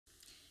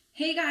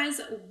Hey guys,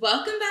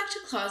 welcome back to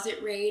Closet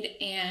Raid,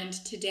 and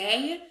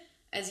today,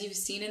 as you've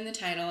seen in the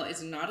title,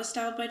 is not a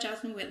Styled by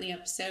Jazmin Whitley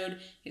episode.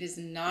 It is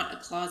not a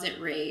Closet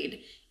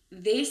Raid.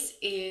 This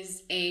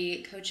is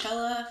a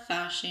Coachella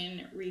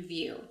fashion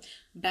review.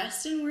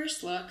 Best and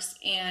worst looks,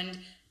 and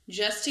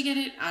just to get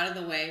it out of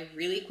the way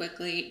really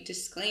quickly,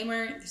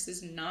 disclaimer, this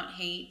is not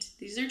hate.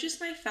 These are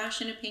just my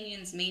fashion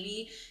opinions.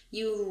 Maybe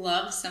you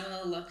love some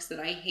of the looks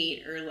that I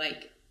hate or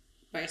like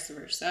vice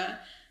versa.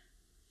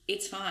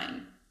 It's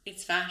fine.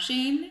 It's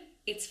fashion,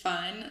 it's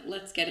fun,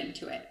 let's get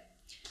into it.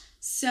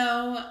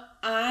 So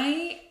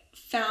I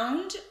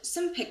found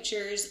some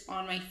pictures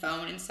on my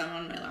phone and some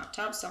on my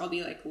laptop, so I'll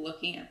be like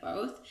looking at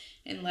both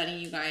and letting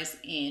you guys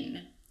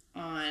in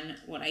on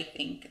what I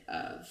think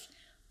of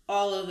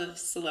all of the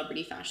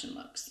celebrity fashion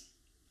looks.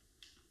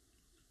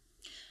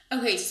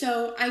 Okay,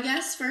 so I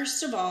guess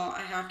first of all,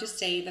 I have to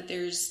say that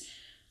there's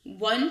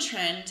one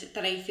trend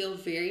that I feel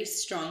very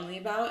strongly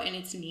about, and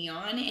it's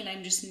neon, and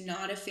I'm just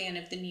not a fan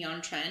of the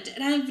neon trend.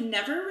 And I've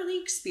never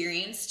really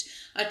experienced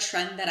a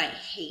trend that I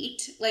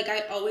hate. Like,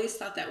 I always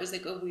thought that was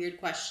like a weird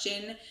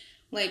question.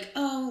 Like,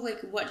 oh, like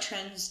what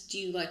trends do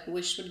you like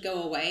wish would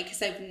go away?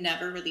 Because I've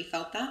never really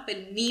felt that.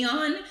 But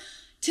neon,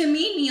 to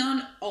me,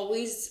 neon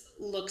always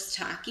looks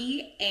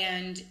tacky,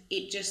 and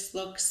it just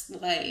looks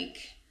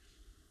like,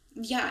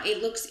 yeah,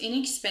 it looks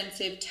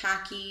inexpensive,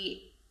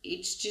 tacky.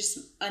 It's just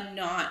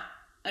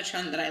a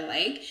trend that I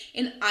like.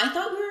 And I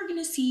thought we were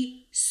gonna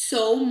see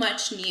so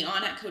much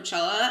neon at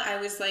Coachella. I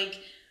was like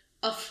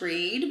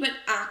afraid, but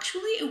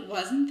actually it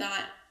wasn't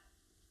that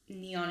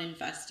neon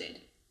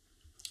infested.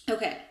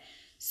 Okay,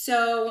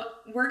 so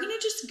we're gonna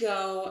just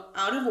go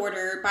out of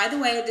order. By the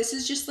way, this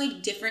is just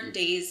like different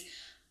days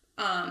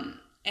and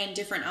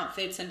different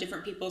outfits and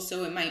different people,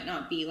 so it might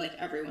not be like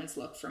everyone's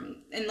look from,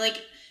 and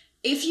like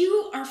if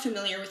you are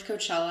familiar with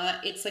Coachella,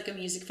 it's like a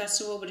music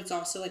festival, but it's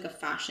also like a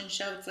fashion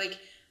show. It's like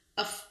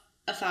a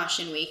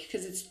fashion week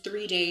because it's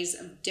 3 days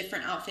of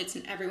different outfits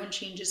and everyone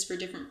changes for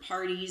different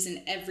parties,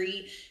 and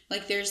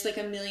there's like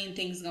a million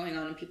things going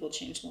on and people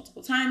change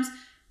multiple times.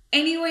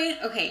 Anyway,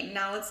 okay,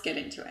 now let's get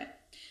into it.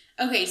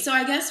 Okay, so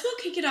I guess we'll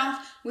kick it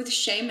off with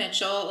Shay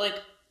Mitchell. Like,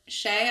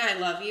 Shay, I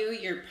love you.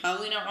 You're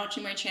probably not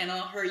watching my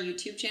channel. Her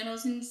YouTube channel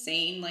is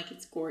insane. Like,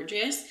 it's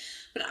gorgeous.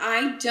 But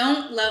I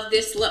don't love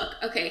this look.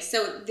 Okay,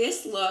 so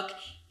this look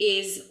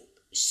is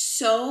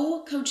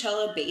so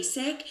Coachella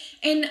basic.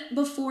 And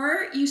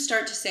before you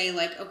start to say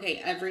like,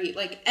 okay,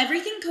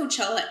 everything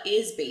Coachella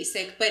is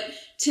basic, but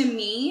to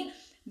me,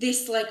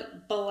 this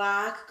like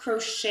black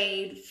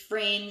crocheted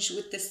fringe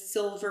with the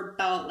silver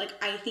belt, like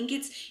I think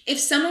if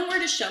someone were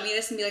to show me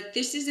this and be like,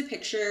 this is a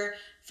picture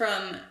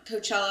from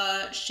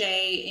Coachella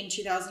Shay in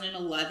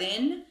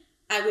 2011,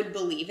 I would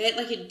believe it.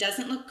 Like, it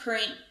doesn't look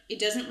current. It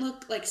doesn't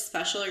look like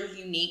special or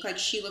unique. Like,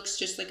 she looks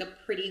just like a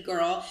pretty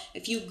girl.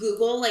 If you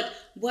Google like,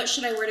 what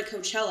should I wear to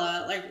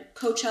Coachella? Like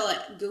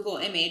Coachella Google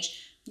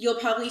image, you'll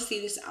probably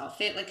see this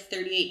outfit like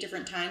 38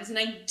 different times. And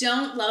I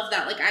don't love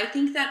that. Like, I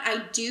think that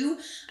I do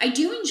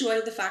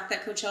enjoy the fact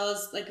that Coachella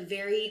is like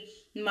very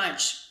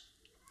much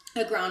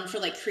a ground for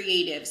like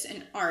creatives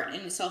and art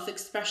and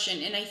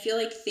self-expression. And I feel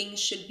like things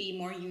should be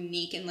more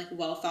unique and like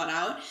well thought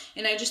out.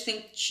 And I just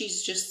think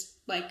she's just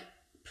like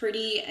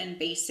pretty and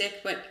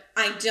basic, but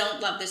I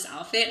don't love this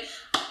outfit.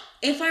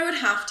 If I would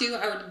have to,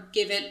 I would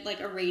give it like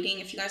a rating.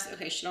 If you guys,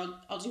 okay,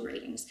 I'll do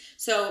ratings.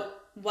 So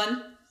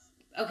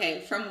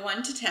from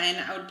 1 to 10,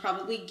 I would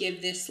probably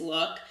give this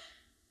look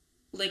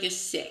like a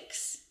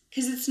 6.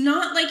 Because it's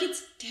not like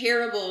it's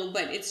terrible,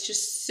 but it's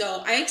just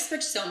I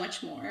expect so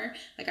much more.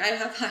 Like, I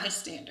have high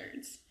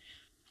standards.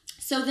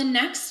 So the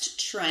next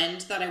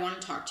trend that I want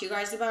to talk to you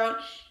guys about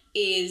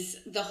is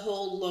the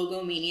whole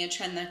logomania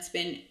trend that's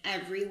been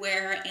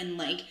everywhere. And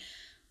like,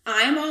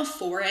 I'm all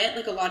for it.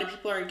 Like, a lot of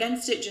people are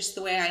against it, just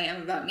the way I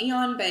am about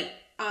neon, but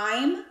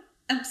I'm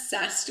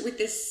obsessed with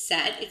this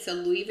set. It's a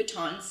Louis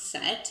Vuitton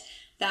set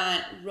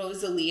that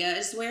Rosalia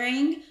is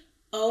wearing.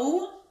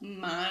 Oh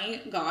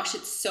my gosh,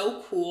 it's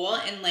so cool.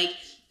 And like,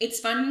 it's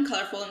fun and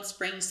colorful in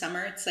spring,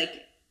 summer. It's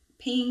like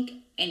pink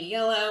and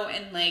yellow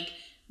and like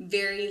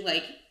very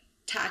like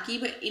tacky,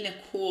 but in a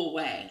cool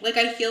way. Like,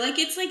 I feel like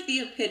it's like the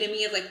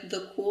epitome of like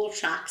the cool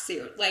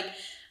tracksuit. Like,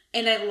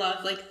 and I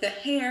love like the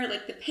hair,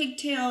 like the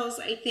pigtails.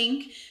 I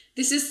think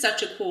this is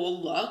such a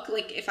cool look.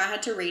 Like, if I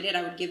had to rate it,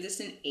 I would give this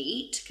an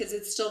 8 because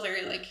it's still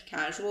very like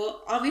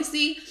casual.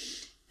 Obviously,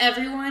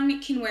 everyone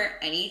can wear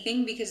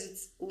anything because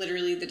it's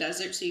literally the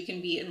desert, so you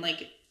can be in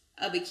like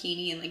a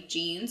bikini and like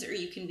jeans, or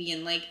you can be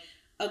in like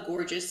a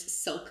gorgeous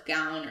silk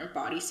gown or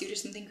bodysuit or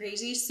something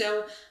crazy.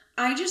 So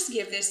I just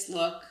give this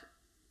look,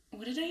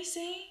 what did I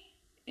say?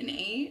 An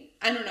 8?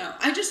 I don't know.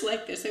 I just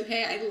like this,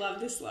 okay? I love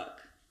this look.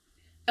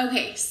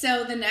 Okay,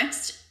 so the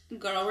next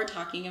girl we're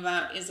talking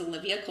about is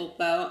Olivia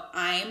Culpo.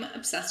 I'm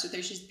obsessed with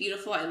her. She's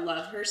beautiful. I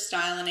love her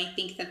style, and I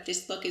think that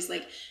this look is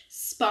like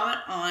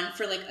spot on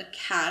for like a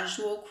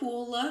casual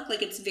cool look.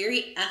 Like, it's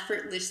very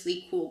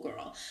effortlessly cool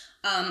girl.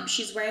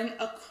 She's wearing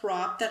a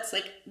crop that's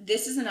like,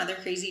 this is another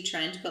crazy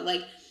trend, but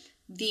like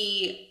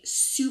the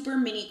super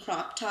mini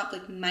crop top,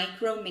 like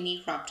micro mini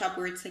crop top,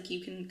 where it's like you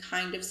can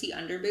kind of see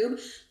under boob.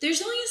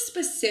 There's only a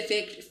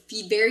specific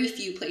very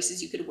few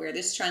places you could wear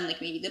this trend,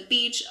 like maybe the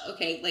beach.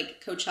 Okay,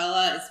 like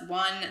Coachella is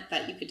one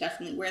that you could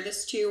definitely wear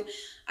this to.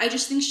 I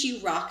just think she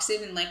rocks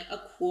it in like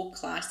a cool,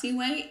 classy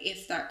way,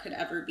 if that could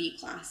ever be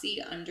classy,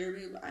 under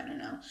boob, I don't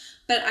know.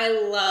 But I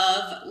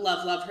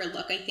love her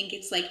look. I think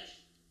it's like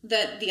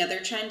the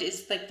other trend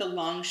is like the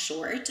long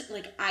short.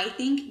 Like I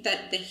think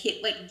that the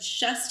hit like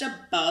just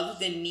above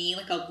the knee,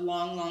 like a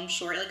long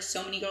short, like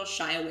so many girls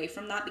shy away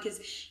from that because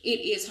it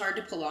is hard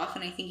to pull off,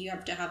 and I think you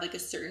have to have like a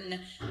certain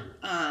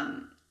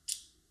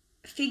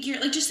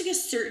figure, like just like a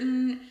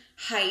certain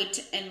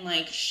height and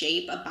like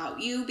shape about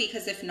you,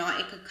 because if not,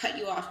 it could cut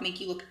you off, make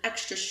you look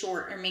extra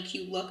short, or make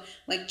you look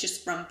like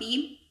just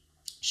frumpy.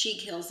 She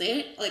kills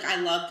it. Like, I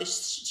love the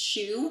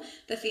shoe,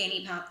 the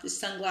fanny pack, the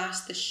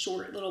sunglass, the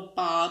short little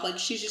bob. Like,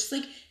 she's just,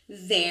 like,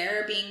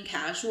 there being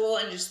casual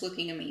and just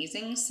looking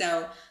amazing.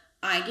 So,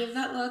 I give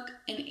that look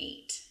an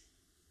 8.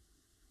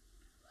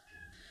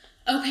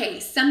 Okay,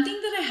 something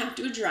that I have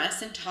to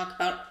address and talk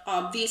about,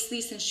 obviously,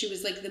 since she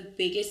was, like, the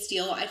biggest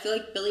deal. I feel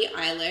like Billie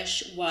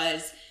Eilish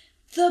was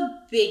the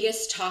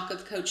biggest talk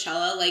of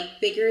Coachella,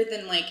 like bigger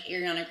than like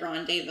Ariana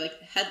Grande, like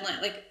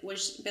headline, like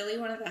was Billie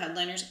one of the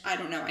headliners? I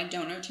don't know. I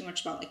don't know too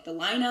much about like the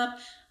lineup.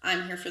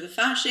 I'm here for the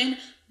fashion,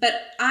 but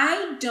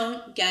I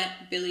don't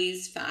get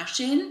Billie's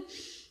fashion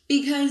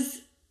because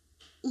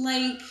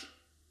like,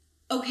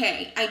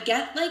 okay, I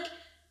get like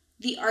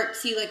the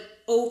artsy, like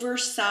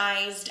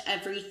oversized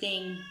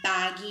everything,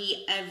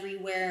 baggy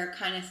everywhere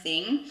kind of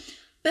thing.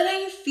 But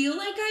I feel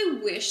like I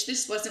wish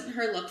this wasn't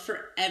her look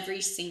for every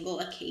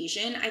single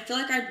occasion. I feel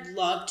like I'd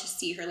love to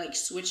see her like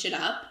switch it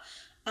up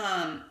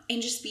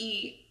and just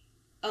be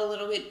a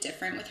little bit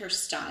different with her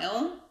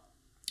style.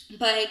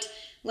 But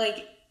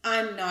like,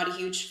 I'm not a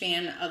huge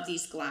fan of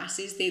these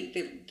glasses.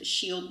 The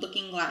shield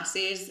looking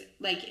glasses.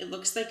 Like, it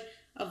looks like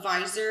a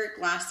visor,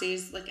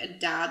 glasses, like a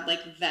dad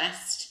like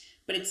vest,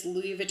 but it's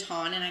Louis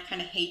Vuitton, and I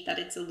kind of hate that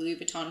it's a Louis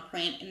Vuitton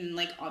print. And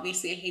like,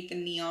 obviously I hate the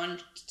neon,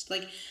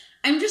 like,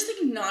 I'm just,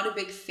 like, not a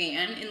big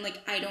fan, and,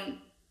 like, I don't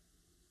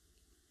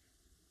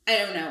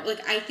know.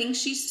 Like, I think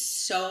she's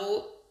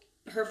so,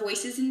 her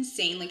voice is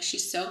insane. Like,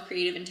 she's so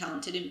creative and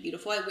talented and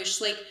beautiful. I wish,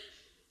 like,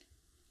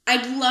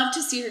 I'd love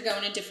to see her go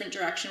in a different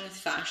direction with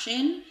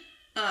fashion.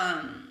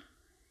 I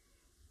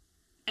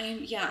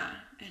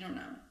don't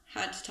know.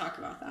 Had to talk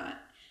about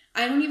that.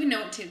 I don't even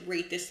know what to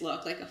rate this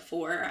look, like a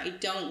 4. I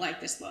don't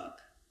like this look.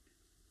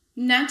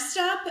 Next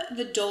up,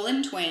 the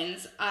Dolan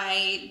twins.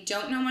 I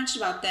don't know much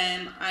about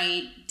them.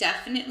 I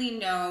definitely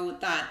know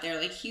that they're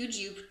like huge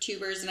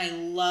YouTubers, and I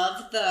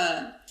love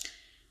the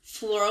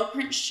floral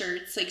print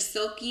shirts, like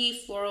silky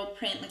floral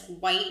print, like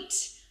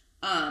white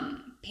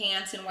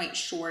pants and white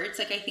shorts.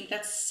 Like, I think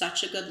that's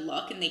such a good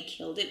look, and they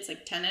killed it. It's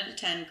like 10 out of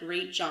 10.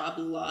 Great job.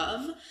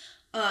 Love.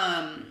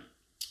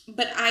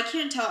 But I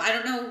can't tell. I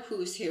don't know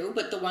who's who,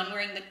 but the one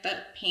wearing like the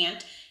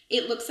pant,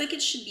 it looks like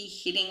it should be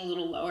hitting a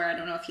little lower. I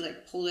don't know if he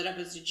like pulled it up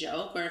as a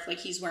joke, or if like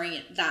he's wearing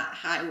it that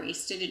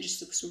high-waisted. It just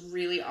looks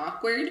really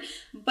awkward.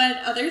 But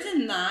other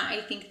than that,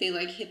 I think they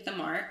like hit the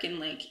mark, and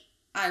like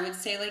I would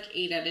say like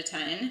 8 out of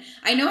 10.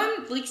 I know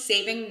I'm like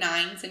saving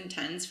 9s and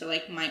 10s for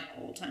like my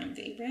all-time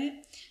favorite,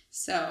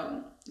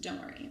 so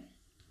don't worry.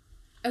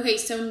 Okay,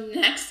 so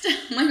next,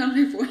 oh my god,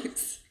 my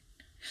voice.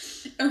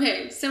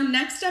 Okay, so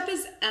next up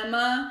is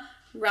Emma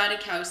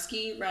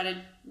Ratajkowski.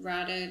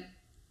 Ratajkowski?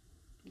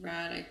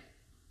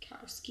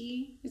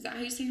 Is that how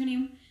you say her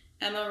name?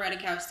 Emma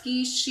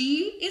Ratajkowski.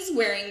 She is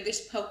wearing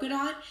this polka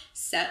dot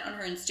set on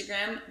her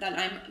Instagram that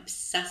I'm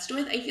obsessed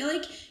with. I feel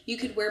like you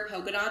could wear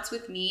polka dots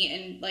with me,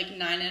 and like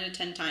 9 out of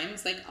 10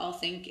 times, like I'll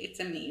think it's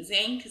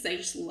amazing because I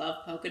just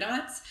love polka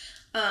dots.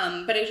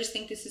 But I just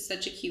think this is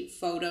such a cute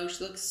photo.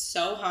 She looks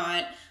so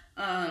hot.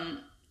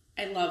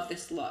 I love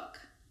this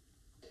look.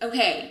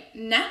 Okay,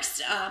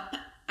 next up,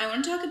 I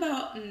want to talk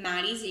about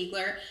Maddie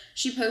Ziegler.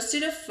 She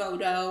posted a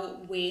photo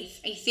with,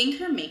 I think,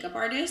 her makeup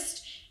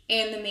artist,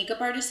 and the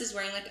makeup artist is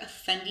wearing like a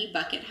Fendi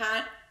bucket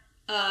hat.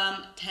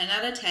 10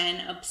 out of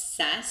 10,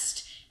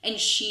 obsessed. And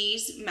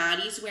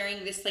Maddie's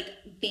wearing this like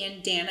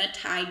bandana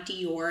tied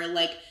Dior,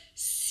 like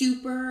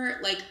super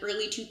like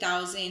early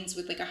 2000s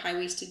with like a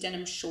high-waisted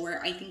denim short.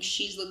 I think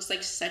she looks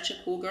like such a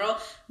cool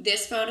girl.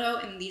 This photo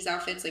and these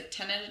outfits, like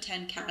 10 out of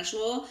 10,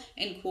 casual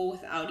and cool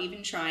without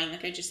even trying.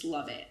 Like, I just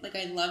love it. Like,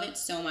 I love it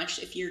so much.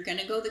 If you're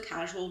gonna go the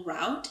casual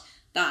route,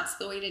 that's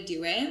the way to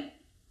do it.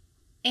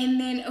 And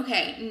then,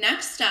 okay,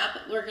 next up,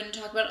 we're gonna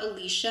talk about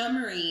Alisha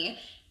Marie,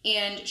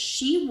 and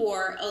she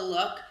wore a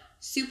look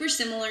super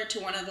similar to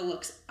one of the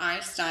looks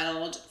I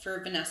styled for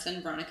Vanessa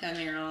and Veronica and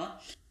Merrell.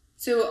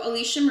 So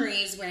Alisha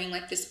Marie is wearing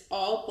like this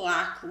all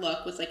black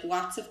look with like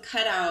lots of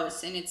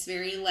cutouts, and it's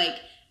very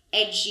like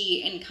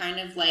edgy and kind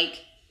of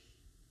like,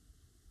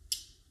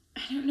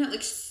 I don't know,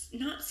 like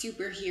not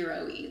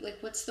superhero-y. Like,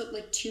 what's the,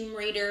 like Tomb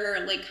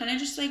Raider, like kind of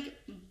just like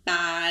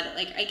bad,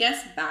 like I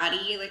guess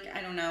baddie, like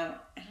I don't know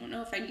don't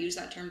know if I'd use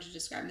that term to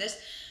describe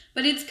this,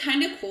 but it's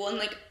kind of cool. And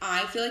like,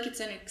 I feel like it's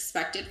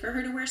unexpected for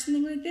her to wear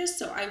something like this.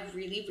 So I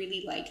really,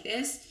 really like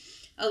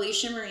this.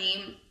 Alisha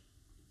Marie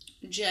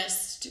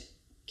just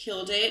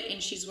killed it.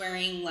 And she's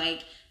wearing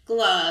like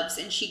gloves,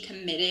 and she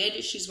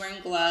committed. She's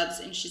wearing gloves,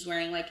 and she's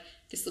wearing like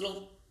this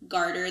little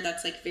garter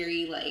that's like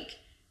very like,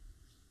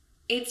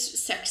 it's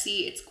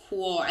sexy, it's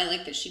cool. I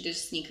like that she did a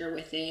sneaker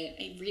with it.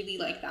 I really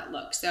like that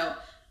look. So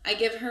I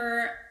give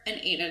her an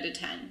 8 out of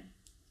 10.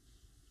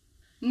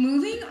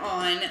 Moving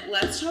on,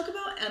 let's talk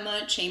about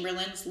Emma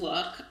Chamberlain's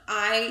look.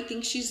 I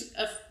think she's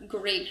a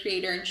great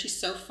creator, and she's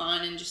so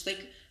fun and just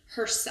like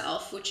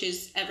herself, which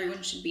is,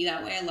 everyone should be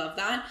that way. I love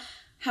that.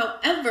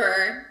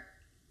 However,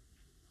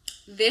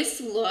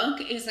 this look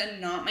is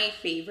not my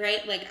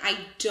favorite. Like, I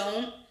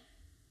don't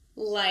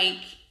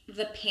like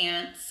the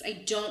pants. I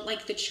don't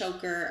like the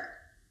choker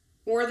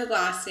or the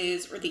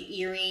glasses or the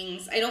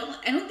earrings. I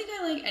don't think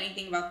I like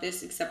anything about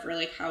this except for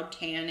like how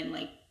tan and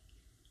like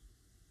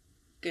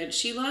good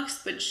she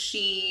looks, but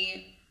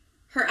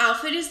her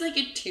outfit is like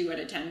a 2 out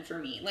of 10 for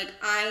me. Like,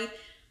 I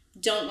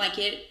don't like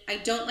it. I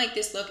don't like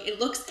this look.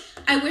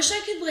 I wish I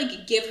could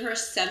like give her a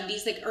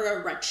 70s like, or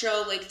a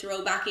retro like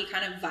throwbacky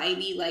kind of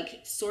vibey like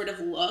sort of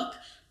look,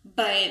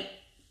 but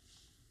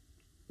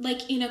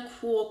like in a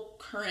cool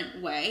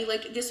current way.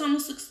 Like, this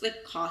almost looks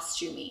like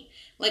costumey,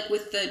 like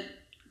with the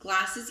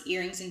glasses,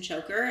 earrings, and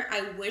choker.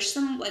 I wish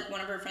one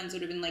of her friends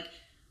would have been like,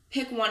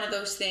 pick one of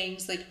those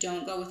things, like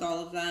don't go with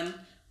all of them.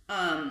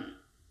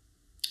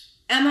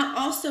 Emma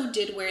also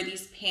did wear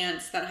these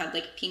pants that had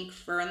like pink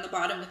fur on the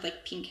bottom with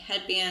like pink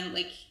headband.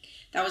 Like,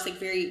 that was like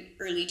very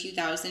early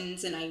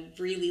 2000s, and I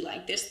really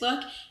like this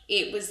look.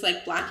 It was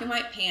like black and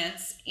white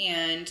pants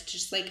and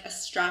just like a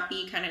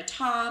strappy kind of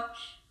top,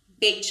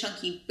 big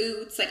chunky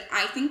boots. Like,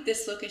 I think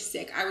this look is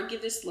sick. I would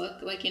give this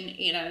look like an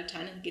 8 out of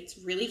 10. I think it's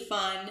really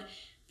fun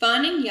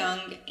and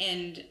young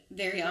and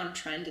very on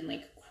trend and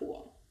like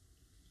cool.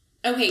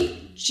 Okay,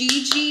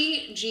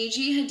 Gigi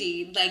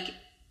Hadid, like,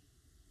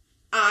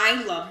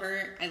 I love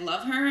her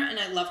and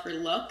I love her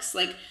looks.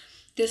 Like,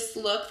 this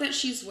look that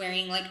she's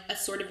wearing, like a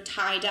sort of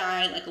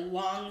tie-dye, like a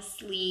long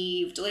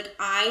sleeved, like,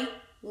 I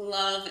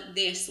love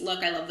this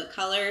look. I love the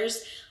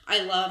colors.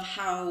 I love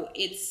how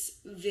it's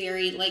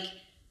very like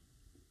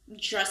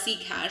dressy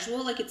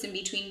casual, like it's in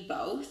between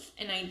both,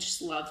 and I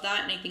just love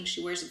that, and I think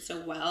she wears it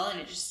so well, and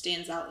it just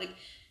stands out. Like,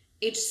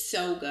 it's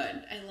so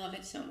good. I love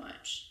it so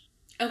much.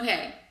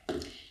 Okay,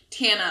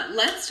 Tana.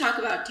 Let's talk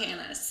about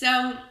Tana.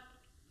 So,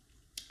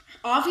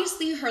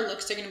 obviously her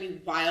looks are going to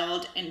be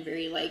wild and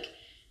very like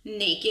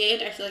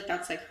naked. I feel like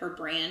that's like her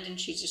brand, and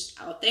she's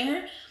just out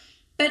there.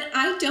 But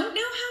I don't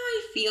know how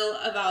I feel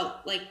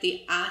about like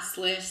the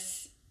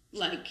assless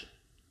like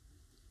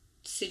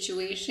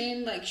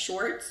situation, like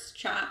shorts,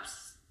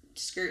 chaps,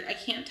 skirt. I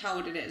can't tell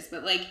what it is,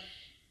 but like,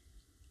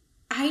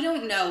 I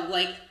don't know.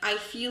 Like, I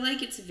feel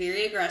like it's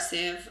very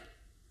aggressive.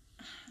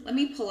 Let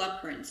me pull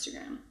up her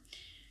Instagram,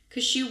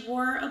 because she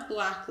wore a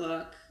black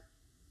look.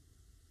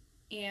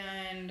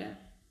 And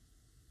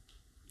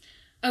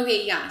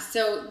okay, yeah,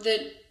 so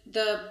the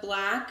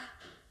black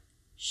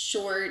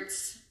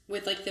shorts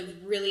with like the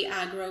really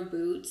aggro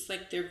boots,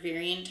 like they're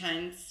very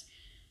intense,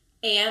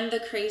 and the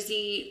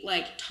crazy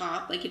like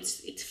top, like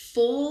it's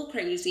full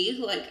crazy.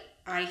 Like,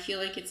 I feel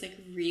like it's like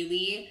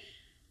really,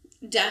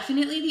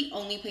 definitely the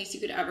only place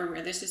you could ever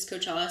wear this is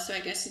Coachella, so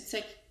I guess it's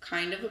like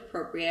kind of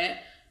appropriate.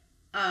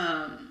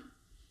 I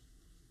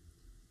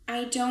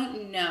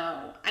don't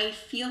know. I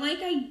feel like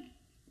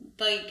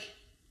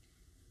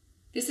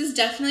this is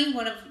definitely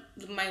one of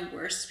my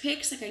worst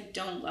picks. Like, I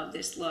don't love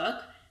this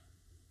look.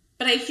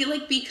 But I feel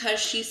like because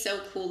she's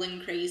so cool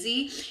and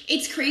crazy,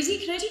 it's crazy.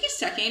 Can I take a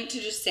second to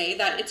just say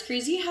that it's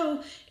crazy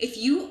how if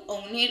you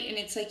own it and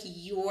it's like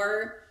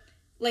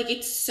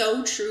it's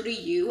so true to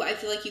you, I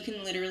feel like you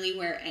can literally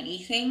wear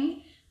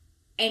anything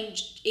and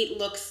it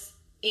looks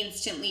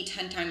instantly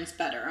 10 times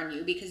better on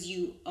you because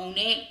you own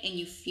it and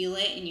you feel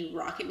it and you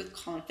rock it with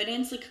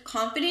confidence. Like,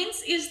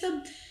 confidence is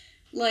the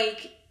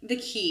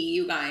key,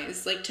 you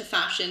guys, like, to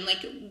fashion.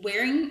 Like,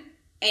 wearing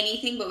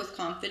anything but with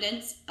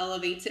confidence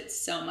elevates it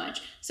so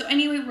much. So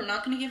anyway, we're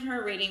not going to give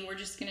her a rating. We're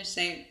just going to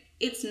say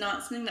it's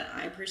not something that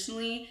I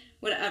personally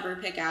would ever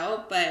pick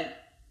out,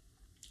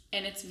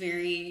 and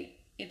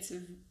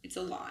it's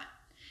a lot.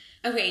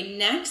 Okay,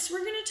 next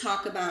we're going to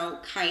talk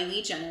about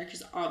Kylie Jenner,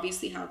 because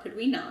obviously how could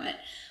we not?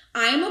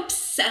 I am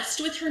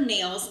obsessed with her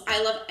nails.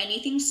 I love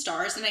anything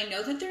stars, and I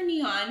know that they're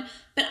neon,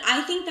 but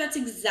I think that's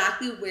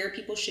exactly where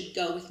people should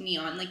go with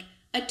neon. Like,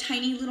 a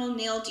tiny little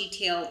nail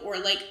detail, or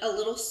like a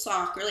little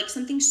sock, or like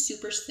something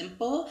super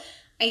simple.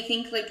 I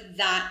think like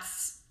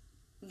that's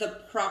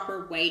the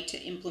proper way to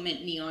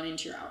implement neon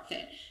into your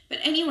outfit. But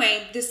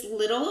anyway, this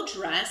little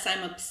dress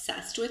I'm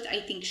obsessed with.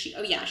 I think she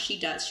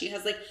does. She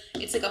has like,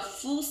 it's like a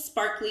full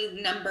sparkly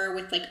number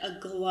with like a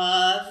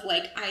glove.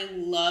 Like, I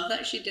love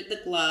that she did the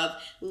glove.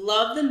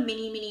 Love the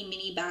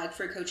mini bag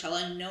for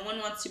Coachella. No one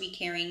wants to be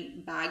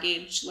carrying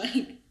baggage.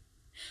 Like,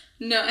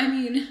 no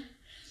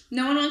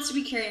one wants to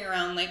be carrying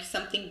around like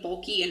something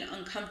bulky and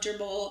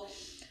uncomfortable.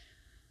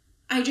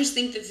 I just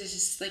think that this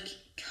is like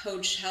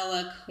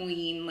Coachella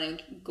queen,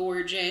 like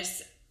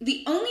gorgeous.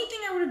 The only thing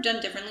I would have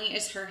done differently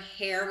is her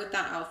hair with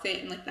that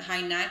outfit and like the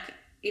high neck.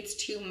 It's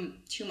too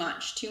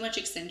much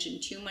extension,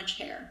 too much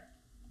hair.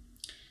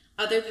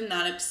 Other than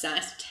that,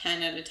 obsessed,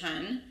 10 out of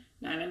 10,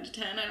 9 out of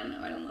 10, I don't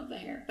know, I don't love the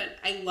hair, but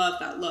I love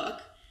that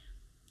look.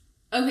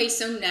 Okay,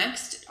 so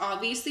next,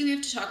 obviously we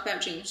have to talk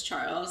about James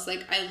Charles.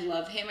 Like, I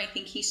love him. I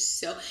think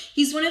he's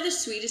one of the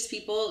sweetest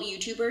people,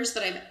 YouTubers,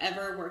 that I've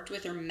ever worked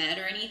with or met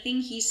or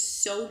anything. He's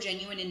so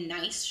genuine and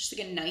nice, just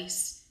like a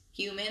nice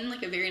human,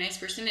 like a very nice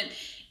person. And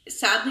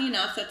sadly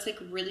enough, that's like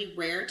really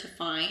rare to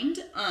find.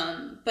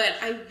 But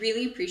I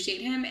really appreciate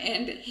him,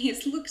 and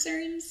his looks are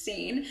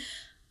insane.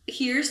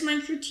 Here's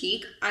my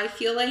critique. I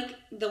feel like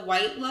the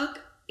white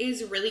look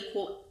is really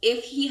cool.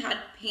 If he had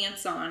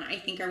pants on, I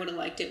think I would have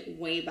liked it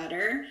way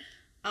better.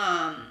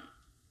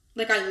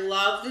 Like, I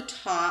love the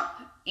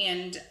top,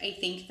 and I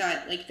think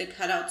that like the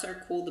cutouts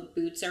are cool, the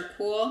boots are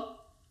cool.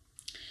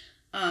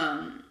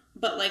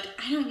 But like,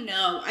 I don't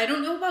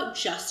know about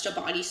just a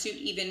bodysuit,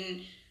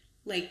 even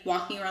like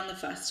walking around the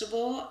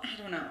festival. I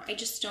don't know.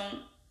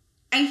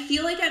 I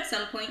feel like at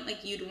some point,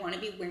 like, you'd want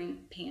to be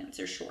wearing pants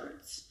or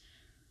shorts.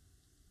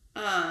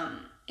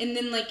 And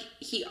then like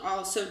he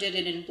also did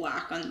it in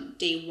black on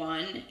day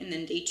 1, and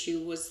then day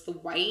 2 was the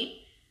white.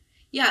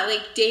 Yeah,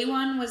 like day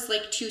 1 was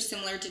like too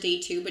similar to day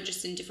 2, but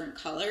just in different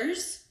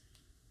colors.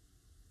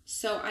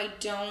 So I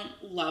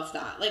don't love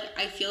that. Like,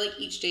 I feel like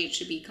each day it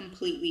should be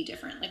completely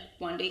different. Like,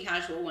 one day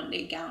casual, one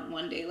day gown,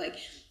 one day like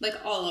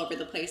all over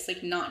the place,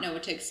 like not know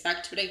what to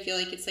expect. But I feel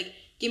like it's like,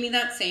 give me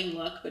that same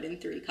look, but in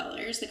 3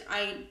 colors.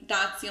 Like,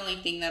 that's the only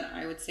thing that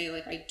I would say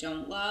like I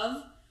don't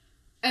love.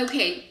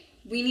 Okay,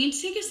 we need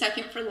to take a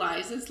second for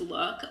Liza's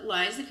look.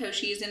 Liza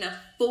Koshy is in a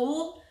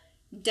full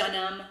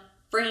denim,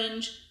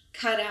 fringe,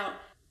 cutout,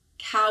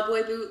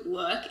 cowboy boot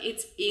look.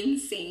 It's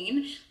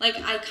insane. Like,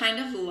 I kind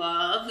of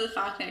love the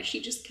fact that she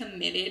just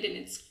committed, and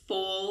it's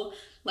full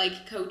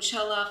like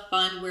Coachella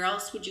fun. Where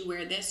else would you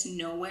wear this?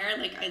 Nowhere.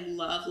 Like, I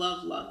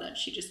love that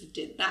she just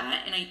did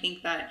that, and I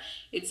think that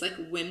it's like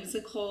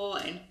whimsical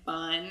and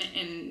fun,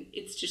 and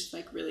it's just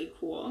like really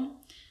cool.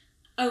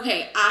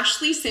 Okay,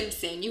 Ashlee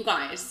Simpson, you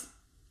guys.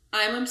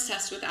 I'm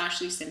obsessed with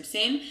Ashlee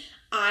Simpson.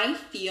 I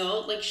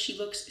feel like she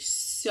looks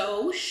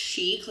so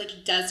chic,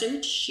 like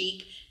desert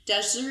chic,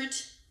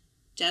 desert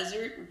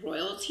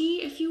royalty,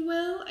 if you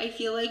will. I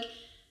feel like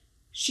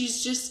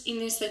she's just in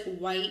this like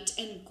white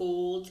and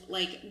gold,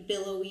 like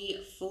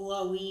billowy,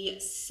 flowy,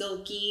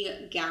 silky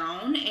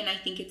gown, and I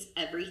think it's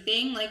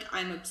everything. Like,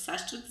 I'm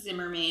obsessed with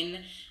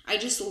Zimmerman. I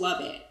just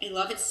love it. I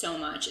love it so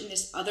much. In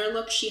this other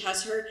look, she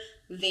has her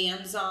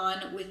Vans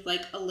on with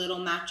like a little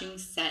matching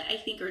set, I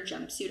think, or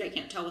jumpsuit, I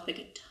can't tell, with like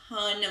a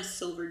ton of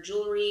silver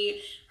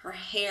jewelry, her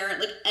hair,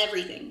 like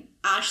everything.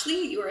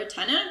 Ashlee, you are a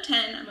 10 out of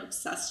 10. I'm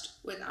obsessed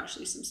with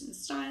Ashlee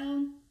Simpson's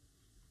style.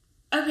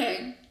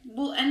 Okay,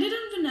 we'll end it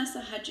on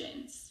Vanessa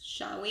Hudgens,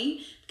 shall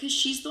we? Because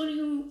she's the one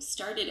who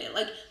started it.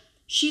 Like,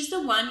 she's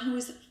the one who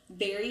was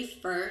very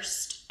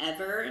first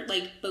ever,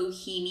 like,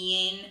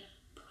 bohemian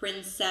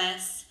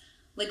princess.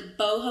 Like,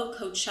 boho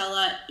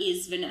Coachella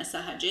is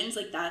Vanessa Hudgens.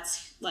 Like,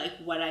 that's like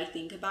what I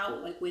think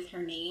about, like, with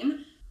her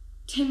name.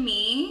 To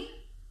me,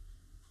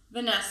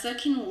 Vanessa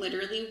can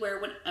literally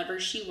wear whatever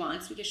she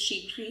wants, because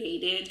she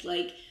created,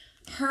 like,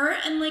 her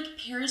and like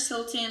Paris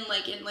Hilton,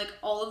 like, and like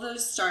all of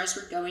those stars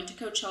were going to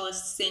Coachella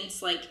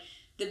since like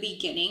the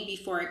beginning,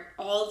 before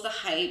all of the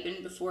hype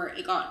and before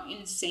it got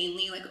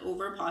insanely like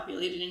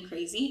overpopulated and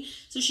crazy.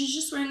 So she's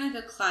just wearing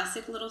like a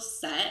classic little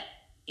set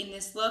in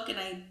this look, and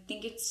I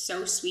think it's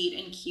so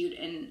sweet and cute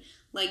and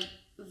like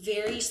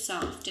very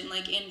soft and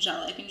like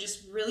angelic and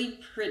just really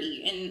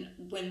pretty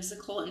and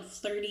whimsical and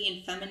flirty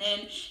and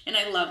feminine, and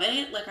I love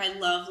it. Like, I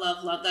love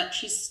that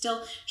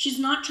she's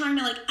not trying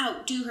to like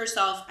outdo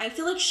herself. I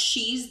feel like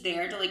she's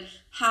there to like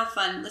have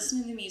fun,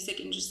 listen to the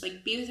music, and just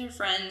like be with her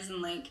friends,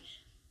 and like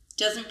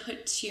doesn't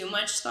put too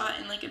much thought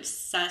and like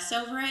obsess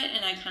over it,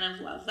 and I kind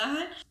of love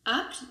that.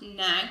 Up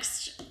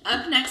next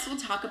we'll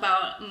talk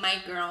about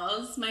my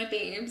girls, my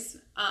babes,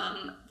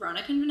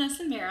 Veronica and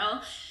Vanessa and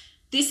Merrell.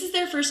 This is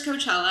their first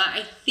Coachella.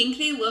 I think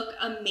they look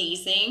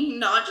amazing,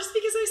 not just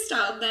because I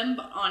styled them,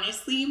 but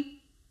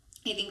honestly,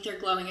 I think they're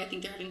glowing. I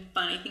think they're having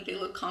fun. I think they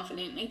look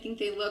confident. I think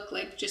they look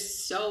like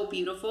just so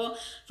beautiful.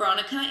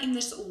 Veronica, in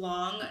this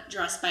long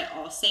dress by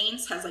All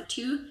Saints, has like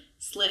 2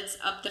 slits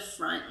up the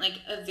front, like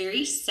a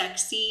very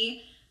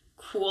sexy,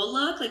 cool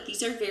look. Like,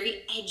 these are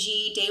very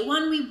edgy. Day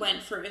 1, we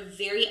went for a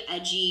very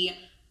edgy,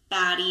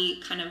 baddie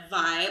kind of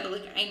vibe.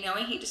 Like, I know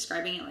I hate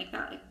describing it like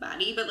that, like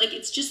baddie, but like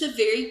it's just a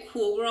very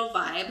cool girl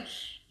vibe.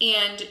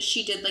 And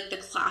she did like the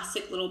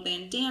classic little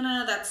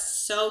bandana that's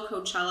so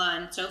Coachella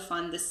and so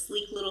fun. The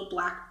sleek little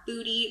black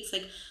booty. It's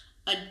like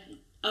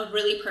a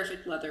really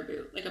perfect leather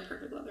boot, like a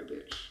perfect leather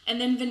boot.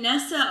 And then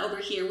Vanessa over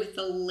here with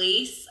the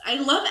lace. I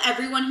love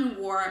everyone who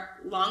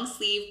wore long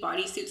sleeve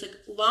bodysuits. Like,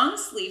 long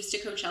sleeves to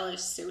Coachella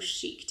is so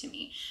chic to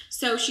me.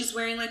 So she's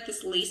wearing like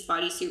this lace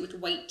bodysuit with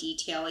white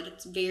detail. Like,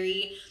 it's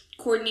very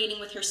coordinating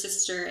with her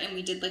sister, and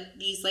we did like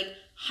these like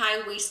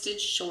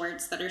high-waisted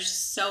shorts that are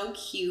so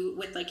cute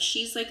with like,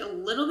 she's like a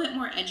little bit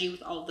more edgy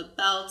with all the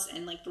belts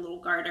and like the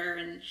little garter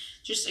and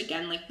just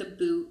again like the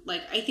boot.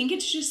 Like I think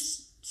it's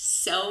just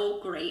so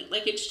great.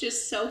 Like it's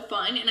just so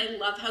fun, and I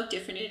love how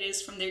different it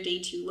is from their day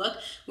 2 look,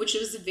 which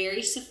was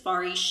very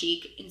safari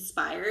chic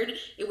inspired.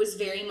 It was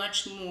very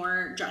much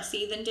more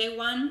dressy than day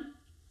 1.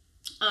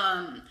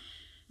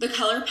 The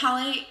color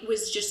palette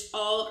was just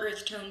all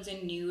earth tones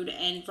and nude,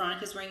 and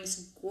Veronica's wearing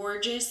this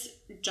gorgeous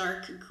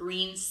dark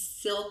green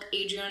silk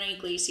Adriana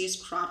Iglesias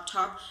crop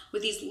top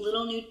with these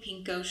little nude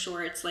pinko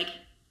shorts. Like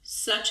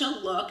such a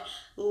look.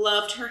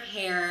 Loved her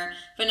hair.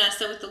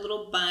 Vanessa with the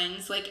little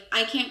buns. Like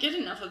I can't get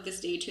enough of this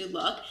day 2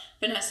 look.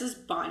 Vanessa's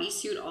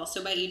bodysuit,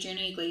 also by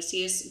Adriana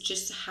Iglesias,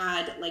 just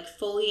had like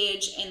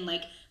foliage and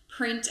like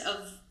print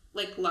of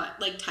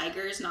like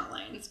tigers, not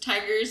lions,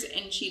 tigers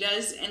and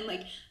cheetahs, and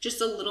like just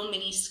a little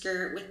mini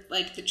skirt with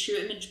like the True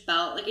Image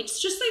belt. Like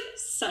it's just like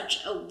such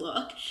a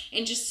look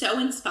and just so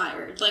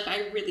inspired. Like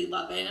I really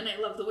love it, and I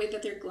love the way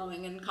that they're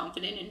glowing and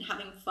confident and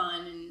having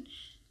fun, and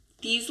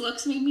these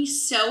looks made me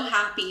so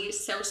happy.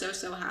 So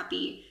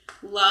happy.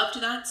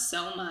 Loved that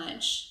so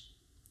much.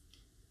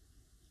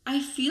 I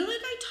feel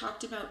like I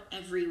talked about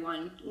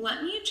everyone.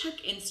 Let me check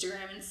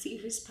Instagram and see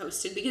who's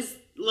posted, because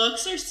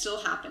looks are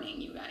still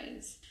happening, you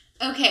guys.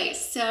 Okay,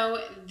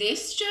 so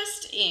this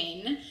just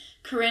in,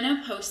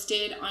 Corinna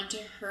posted onto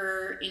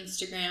her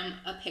Instagram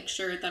a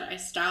picture that I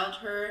styled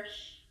her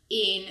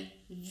in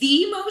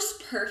the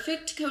most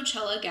perfect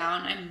Coachella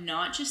gown. I'm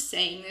not just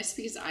saying this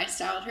because I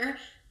styled her.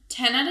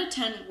 10 out of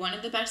 10, one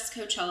of the best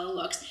Coachella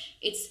looks.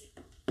 It's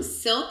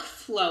silk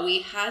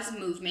flowy, has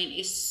movement,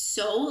 is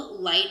so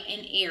light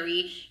and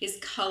airy, is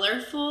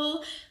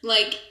colorful.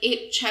 Like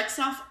it checks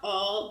off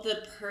all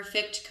the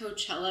perfect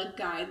Coachella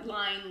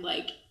guideline,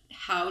 like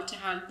how to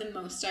have the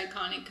most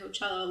iconic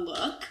Coachella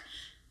look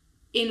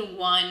in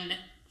one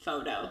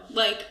photo.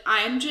 Like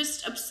I'm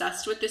just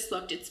obsessed with this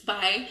look. It's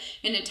by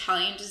an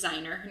Italian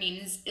designer. Her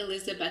name is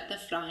Elisabetta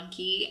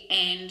Franchi,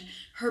 and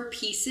her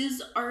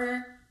pieces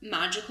are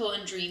magical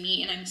and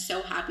dreamy, and I'm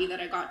so happy that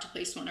I got to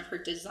place one of her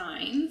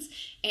designs.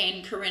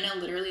 And Corinna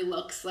literally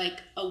looks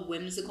like a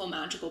whimsical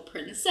magical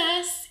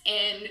princess,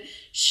 and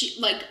she,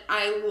 like,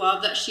 I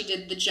love that she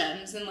did the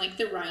gems and like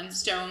the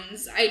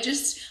rhinestones.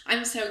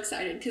 I'm so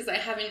excited because I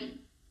haven't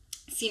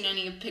seen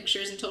any of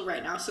pictures until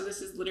right now, so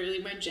this is literally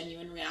my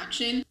genuine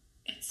reaction.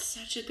 It's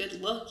such a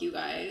good look, you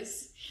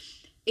guys.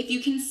 If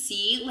you can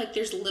see, like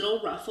there's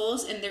little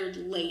ruffles and they're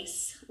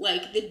lace.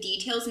 Like the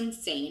detail's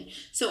insane.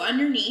 So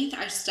underneath,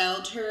 I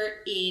styled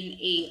her in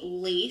a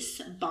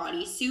lace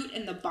bodysuit,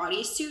 and the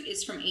bodysuit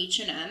is from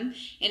H&M,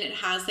 and it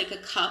has like a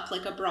cup,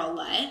 like a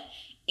bralette,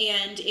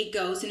 and it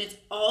goes and it's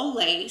all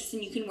lace,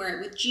 and you can wear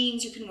it with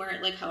jeans, you can wear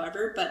it like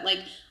however, but like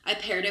I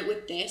paired it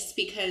with this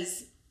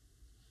because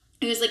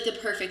it was like the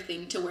perfect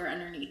thing to wear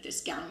underneath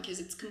this gown because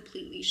it's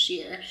completely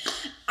sheer.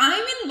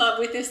 I'm in love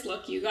with this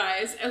look, you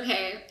guys.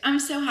 Okay, I'm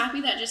so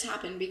happy that just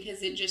happened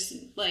because it just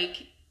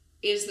like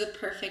is the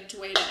perfect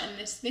way to end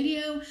this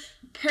video.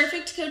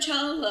 Perfect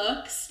Coachella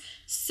looks.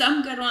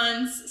 Some good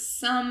ones,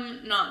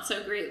 some not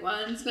so great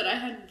ones, but I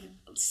had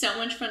so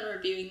much fun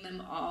reviewing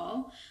them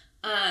all.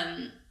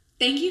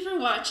 Thank you for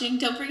watching.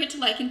 Don't forget to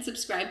like and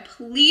subscribe.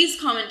 Please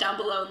comment down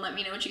below and let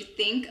me know what you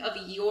think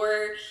of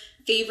your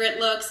favorite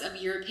looks, of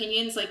your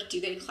opinions. Like,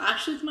 do they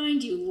clash with mine?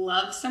 Do you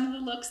love some of the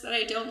looks that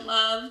I don't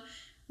love?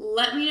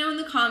 Let me know in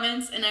the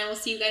comments, and I will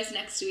see you guys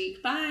next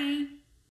week. Bye!